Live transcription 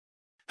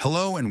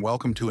Hello and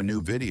welcome to a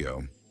new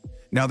video.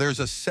 Now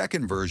there's a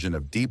second version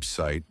of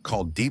DeepSite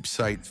called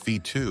DeepSite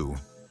V2,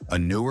 a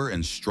newer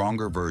and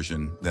stronger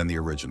version than the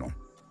original.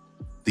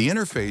 The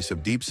interface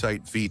of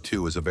DeepSite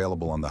V2 is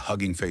available on the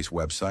Hugging Face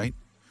website.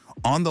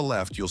 On the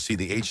left, you'll see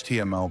the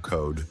HTML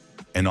code,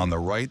 and on the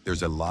right,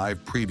 there's a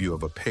live preview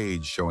of a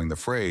page showing the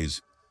phrase,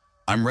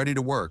 "I'm ready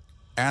to work,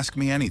 ask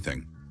me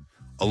anything,"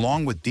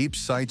 along with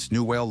DeepSite's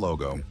new whale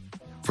logo.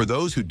 For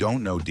those who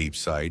don't know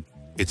DeepSite,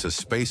 it's a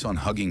space on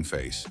Hugging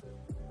Face.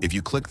 If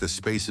you click the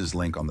Spaces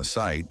link on the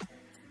site,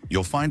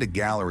 you'll find a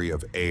gallery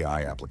of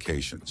AI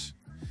applications.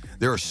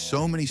 There are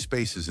so many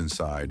spaces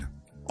inside,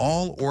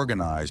 all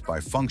organized by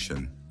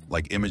function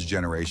like image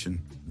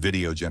generation,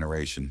 video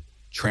generation,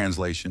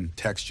 translation,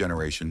 text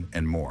generation,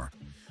 and more.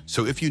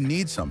 So if you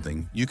need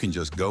something, you can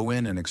just go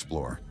in and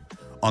explore.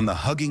 On the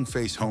Hugging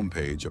Face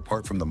homepage,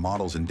 apart from the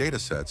models and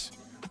datasets,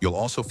 you'll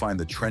also find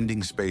the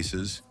trending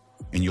spaces,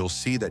 and you'll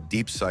see that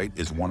DeepSite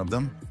is one of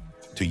them.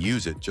 To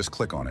use it, just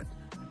click on it.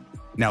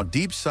 Now,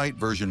 DeepSite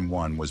version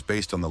 1 was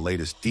based on the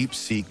latest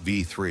DeepSeek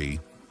V3,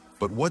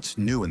 but what's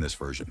new in this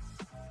version?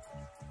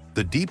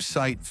 The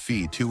DeepSite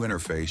V2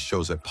 interface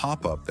shows a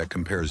pop-up that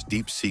compares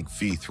DeepSeek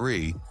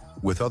V3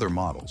 with other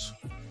models.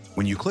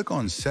 When you click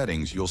on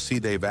Settings, you'll see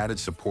they've added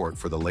support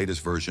for the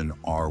latest version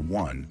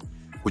R1,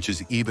 which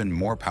is even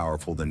more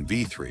powerful than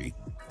V3,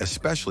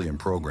 especially in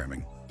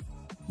programming.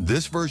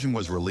 This version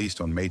was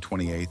released on May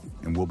 28th,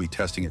 and we'll be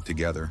testing it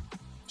together.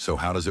 So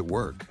how does it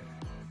work?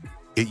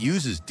 It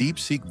uses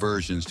DeepSeek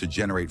versions to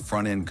generate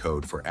front-end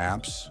code for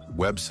apps,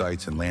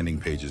 websites, and landing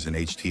pages in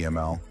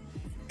HTML,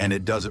 and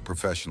it does it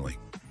professionally.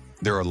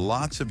 There are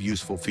lots of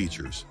useful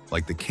features,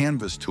 like the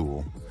Canvas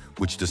tool,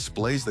 which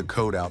displays the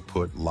code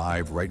output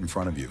live right in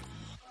front of you.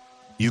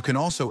 You can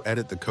also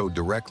edit the code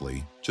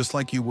directly, just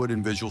like you would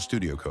in Visual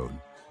Studio Code.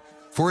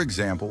 For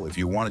example, if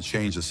you want to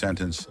change the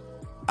sentence,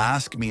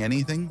 "Ask me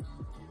anything,"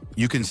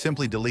 you can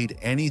simply delete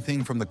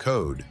anything from the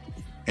code,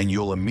 and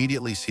you'll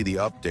immediately see the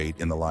update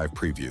in the live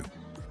preview.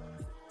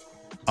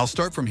 I'll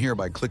start from here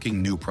by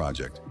clicking New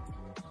Project.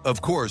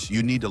 Of course,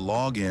 you need to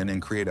log in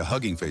and create a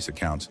Hugging Face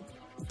account.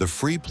 The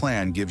free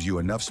plan gives you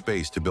enough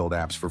space to build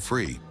apps for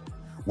free.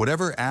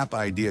 Whatever app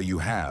idea you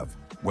have,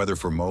 whether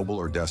for mobile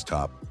or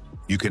desktop,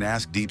 you can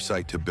ask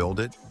DeepSite to build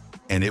it,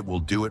 and it will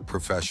do it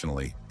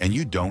professionally. And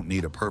you don't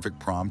need a perfect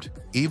prompt.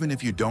 Even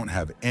if you don't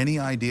have any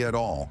idea at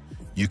all,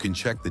 you can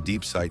check the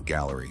DeepSite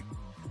gallery.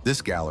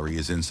 This gallery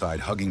is inside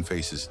Hugging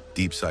Face's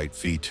DeepSite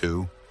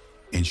V2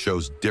 and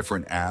shows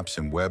different apps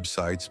and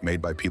websites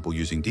made by people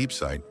using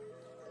DeepSite.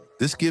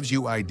 This gives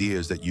you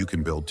ideas that you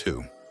can build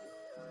too.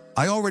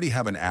 I already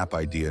have an app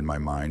idea in my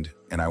mind,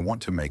 and I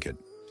want to make it.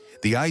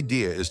 The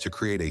idea is to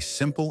create a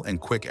simple and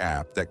quick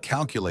app that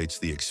calculates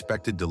the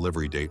expected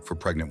delivery date for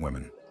pregnant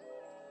women.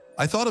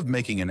 I thought of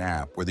making an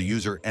app where the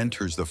user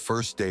enters the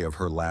first day of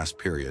her last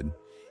period,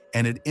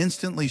 and it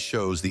instantly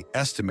shows the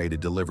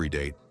estimated delivery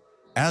date,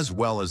 as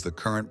well as the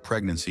current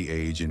pregnancy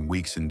age in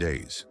weeks and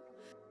days.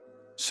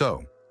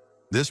 So,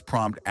 this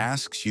prompt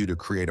asks you to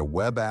create a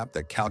web app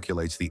that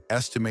calculates the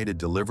estimated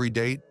delivery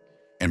date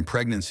and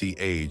pregnancy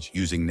age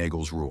using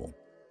Naegele's rule.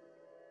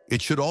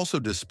 It should also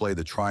display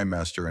the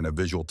trimester and a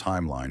visual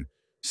timeline.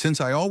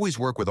 Since I always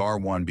work with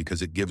R1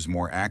 because it gives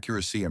more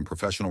accuracy and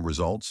professional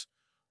results,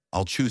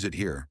 I'll choose it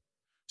here.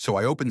 So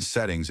I open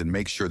Settings and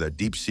make sure that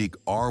DeepSeek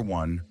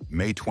R1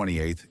 May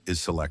 28th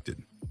is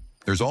selected.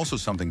 There's also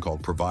something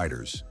called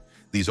Providers.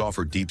 These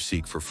offer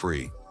DeepSeek for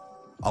free.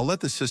 I'll let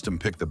the system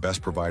pick the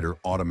best provider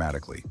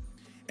automatically.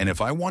 And if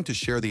I want to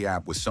share the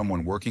app with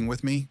someone working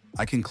with me,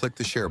 I can click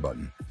the Share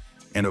button.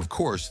 And of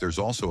course, there's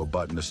also a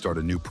button to start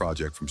a new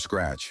project from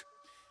scratch.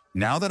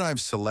 Now that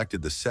I've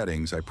selected the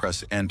settings, I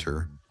press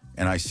Enter,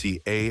 and I see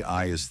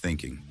AI is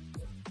thinking.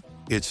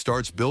 It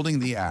starts building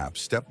the app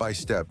step by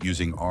step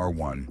using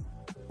R1,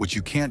 which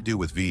you can't do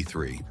with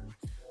V3.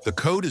 The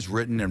code is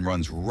written and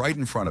runs right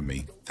in front of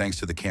me, thanks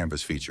to the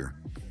Canvas feature,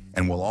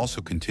 and we'll also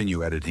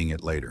continue editing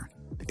it later.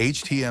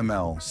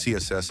 HTML,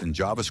 CSS, and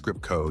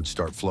JavaScript code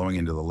start flowing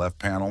into the left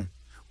panel,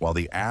 while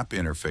the app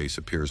interface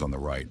appears on the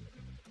right.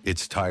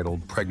 It's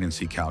titled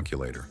Pregnancy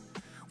Calculator,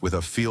 with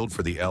a field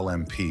for the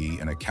LMP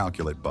and a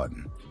Calculate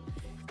button.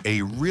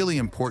 A really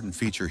important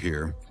feature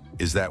here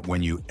is that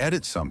when you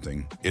edit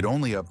something, it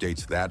only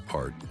updates that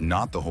part,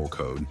 not the whole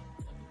code.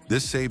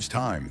 This saves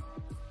time,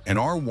 and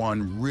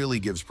R1 really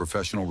gives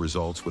professional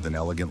results with an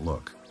elegant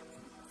look.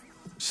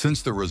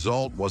 Since the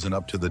result wasn't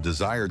up to the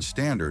desired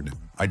standard,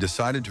 I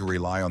decided to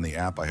rely on the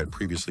app I had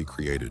previously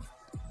created.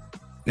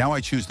 Now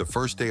I choose the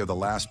first day of the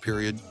last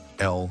period,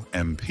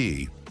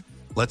 LMP.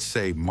 Let's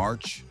say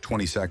March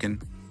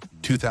 22nd,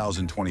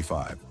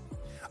 2025.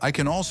 I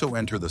can also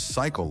enter the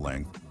cycle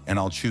length, and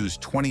I'll choose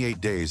 28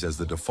 days as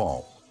the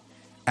default.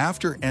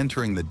 After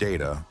entering the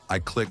data, I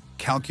click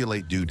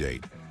Calculate Due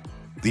Date.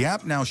 The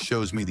app now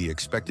shows me the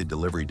expected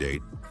delivery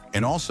date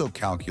and also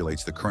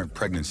calculates the current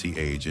pregnancy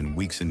age in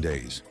weeks and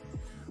days.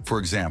 For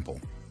example,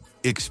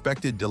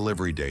 expected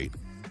delivery date,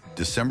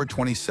 December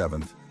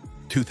 27th,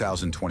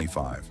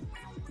 2025.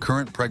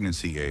 Current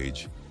pregnancy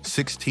age,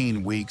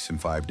 16 weeks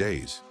and 5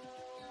 days.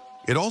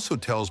 It also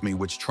tells me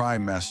which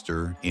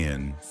trimester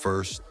in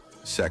first,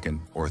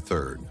 second, or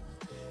third.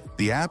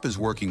 The app is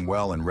working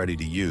well and ready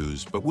to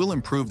use, but we'll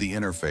improve the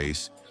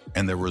interface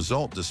and the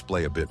result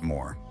display a bit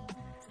more.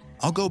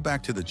 I'll go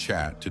back to the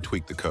chat to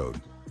tweak the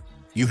code.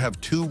 You have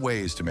two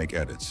ways to make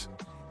edits.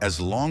 As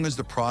long as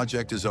the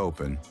project is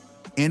open,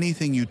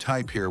 anything you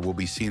type here will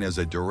be seen as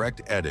a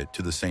direct edit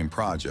to the same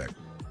project.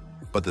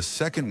 But the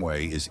second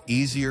way is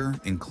easier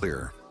and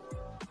clearer.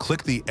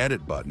 Click the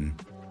Edit button,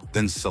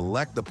 then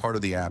select the part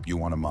of the app you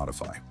want to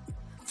modify.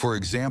 For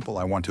example,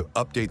 I want to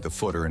update the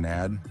footer and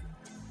add.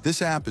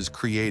 This app is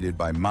created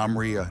by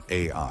Mamria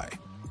AI.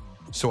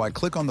 So I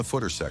click on the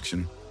footer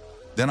section,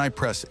 then I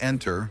press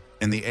Enter,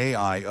 and the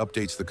AI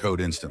updates the code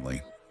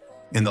instantly.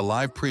 In the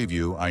live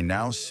preview, I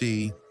now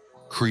see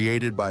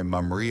Created by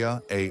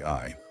Mamria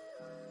AI.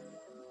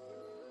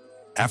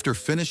 After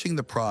finishing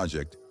the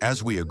project,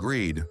 as we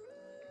agreed,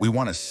 we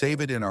want to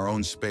save it in our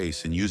own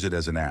space and use it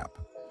as an app.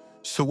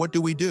 So what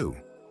do?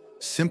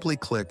 Simply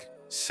click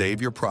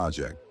Save Your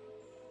Project.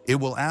 It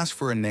will ask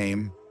for a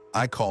name.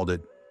 I called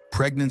it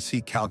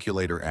Pregnancy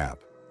Calculator App.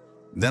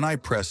 Then I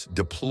press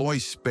Deploy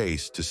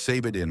Space to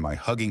save it in my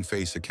Hugging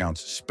Face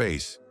account's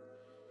space.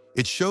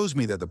 It shows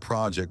me that the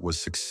project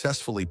was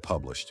successfully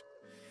published.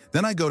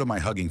 Then I go to my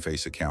Hugging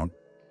Face account,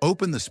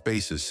 open the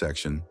Spaces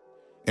section,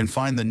 and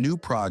find the new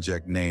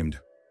project named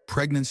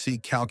Pregnancy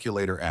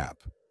Calculator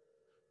App.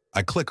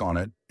 I click on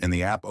it, and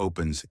the app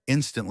opens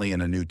instantly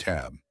in a new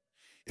tab.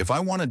 If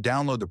I want to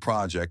download the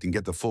project and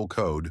get the full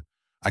code,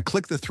 I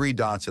click the three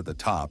dots at the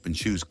top and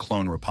choose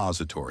Clone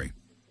Repository.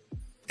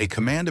 A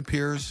command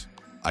appears.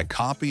 I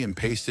copy and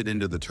paste it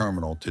into the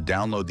terminal to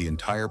download the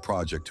entire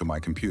project to my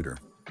computer.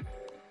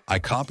 I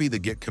copy the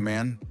Git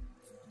command,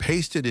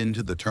 paste it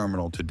into the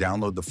terminal to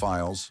download the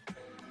files,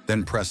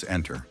 then press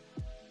Enter.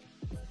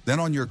 Then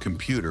on your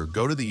computer,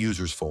 go to the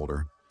Users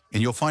folder,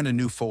 and you'll find a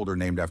new folder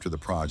named after the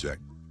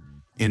project.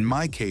 In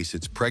my case,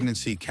 it's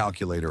Pregnancy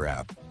Calculator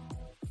App.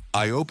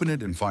 I open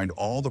it and find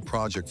all the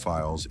project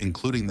files,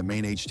 including the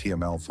main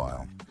HTML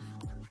file.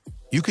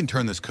 You can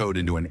turn this code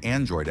into an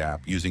Android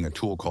app using a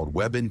tool called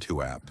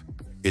WebIntoApp.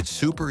 It's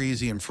super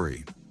easy and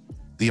free.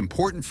 The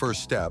important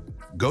first step,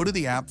 go to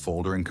the app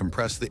folder and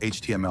compress the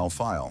HTML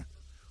file.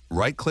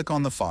 Right-click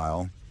on the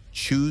file,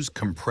 choose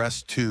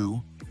Compress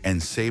to,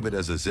 and save it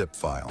as a zip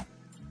file.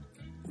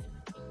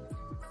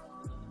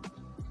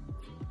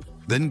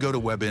 Then go to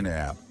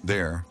WebIntoApp.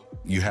 There,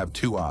 you have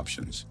two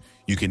options.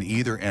 You can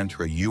either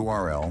enter a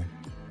URL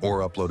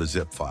or upload a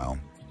zip file.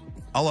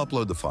 I'll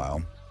upload the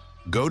file.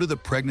 Go to the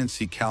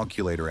Pregnancy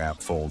Calculator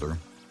App folder,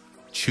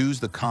 choose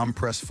the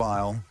compress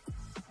file.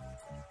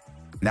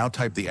 Now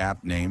type the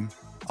app name.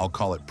 I'll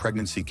call it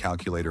Pregnancy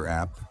Calculator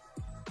App.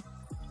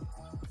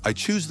 I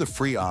choose the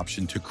free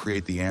option to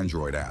create the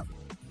Android app,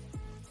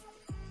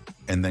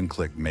 and then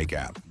click Make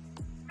App.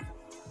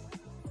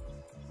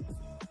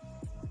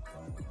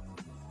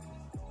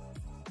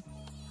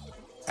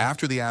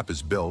 After the app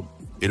is built,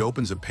 it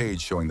opens a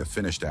page showing the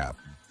finished app,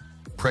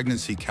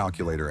 Pregnancy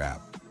Calculator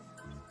App.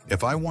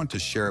 If I want to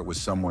share it with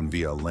someone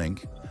via a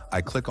link,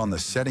 I click on the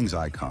Settings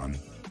icon,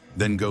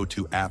 then go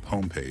to App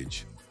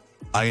Homepage.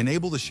 I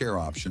enable the Share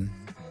option,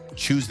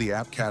 choose the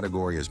app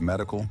category as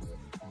Medical,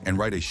 and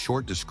write a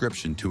short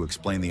description to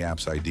explain the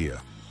app's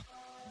idea.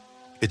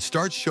 It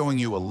starts showing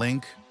you a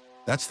link.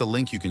 That's the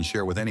link you can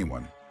share with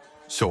anyone.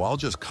 So I'll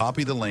just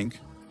copy the link,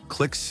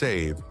 click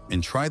Save,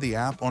 and try the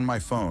app on my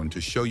phone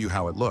to show you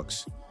how it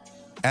looks.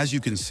 As you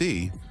can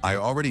see, I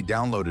already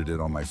downloaded it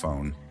on my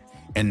phone,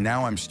 and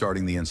now I'm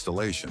starting the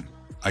installation.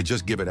 I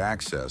just give it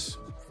access,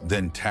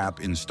 then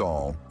tap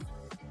Install.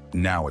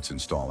 Now it's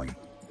installing.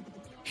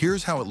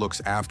 Here's how it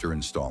looks after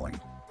installing.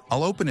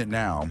 I'll open it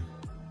now.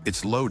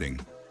 It's loading.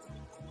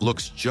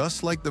 Looks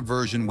just like the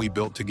version we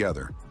built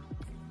together.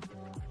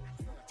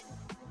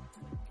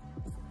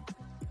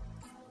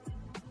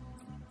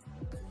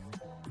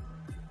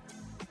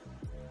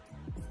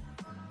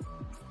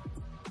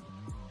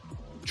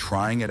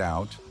 Trying it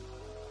out.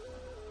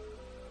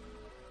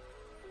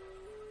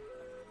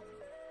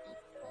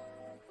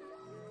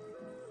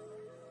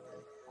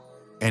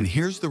 And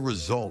here's the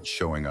result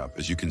showing up.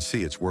 As you can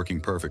see, it's working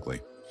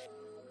perfectly.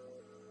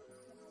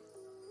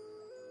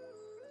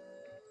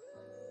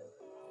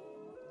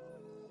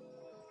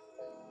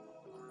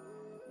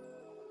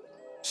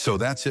 So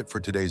that's it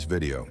for today's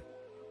video.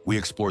 We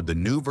explored the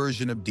new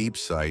version of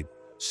DeepSite,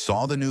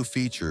 saw the new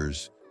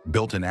features,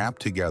 built an app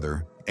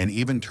together, and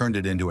even turned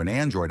it into an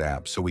Android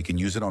app so we can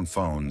use it on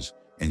phones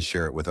and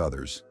share it with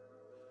others.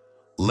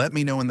 Let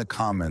me know in the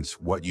comments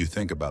what you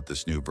think about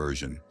this new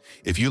version.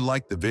 If you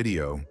liked the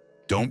video,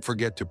 don't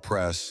forget to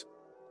press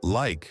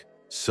like,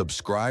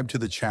 subscribe to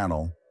the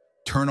channel,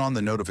 turn on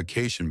the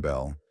notification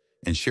bell,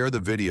 and share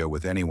the video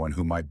with anyone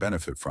who might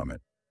benefit from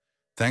it.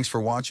 Thanks for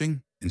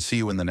watching, and see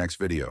you in the next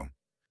video.